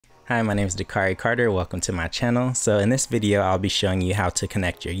Hi, my name is Dakari Carter. Welcome to my channel. So in this video, I'll be showing you how to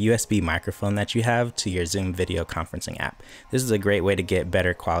connect your USB microphone that you have to your Zoom video conferencing app. This is a great way to get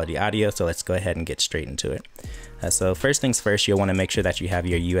better quality audio, so let's go ahead and get straight into it. So first things first, you'll want to make sure that you have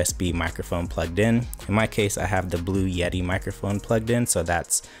your USB microphone plugged in. In my case, I have the blue Yeti microphone plugged in, so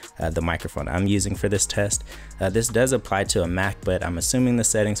that's the microphone I'm using for this test. This does apply to a Mac, but I'm assuming the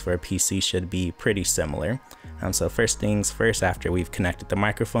settings for a PC should be pretty similar. So first things first, after we've connected the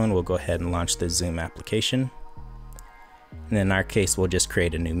microphone, we'll go ahead and launch the Zoom application. And in our case, we'll just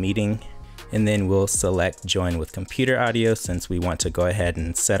create a new meeting. And then we'll select join with computer audio, since we want to go ahead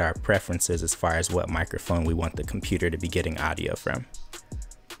and set our preferences as far as what microphone we want the computer to be getting audio from.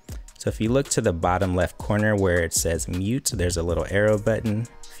 So if you look to the bottom left corner where it says mute, there's a little arrow button.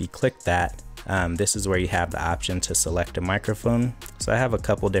 If you click that, this is where you have the option to select a microphone. So I have a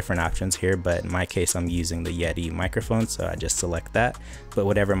couple different options here, but in my case, I'm using the Yeti microphone, so I just select that. But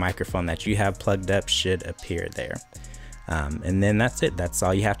whatever microphone that you have plugged up should appear there. And then that's it. That's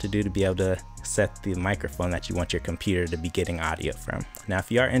all you have to do to be able to set the microphone that you want your computer to be getting audio from. Now,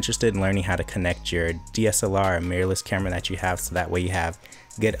 if you are interested in learning how to connect your DSLR or mirrorless camera that you have, so that way you have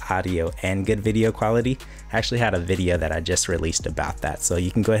good audio and good video quality, I actually had a video that I just released about that. So you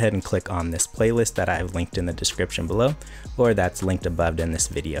can go ahead and click on this playlist that I've linked in the description below, or that's linked above in this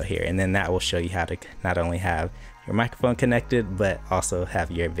video here. And then that will show you how to not only have your microphone connected, but also have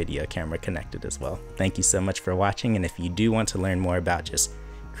your video camera connected as well. Thank you so much for watching. And if you do want to learn more about just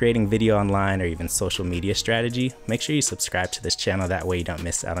creating video online or even social media strategy, make sure you subscribe to this channel. That way you don't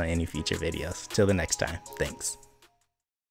miss out on any future videos. Till the next time, thanks.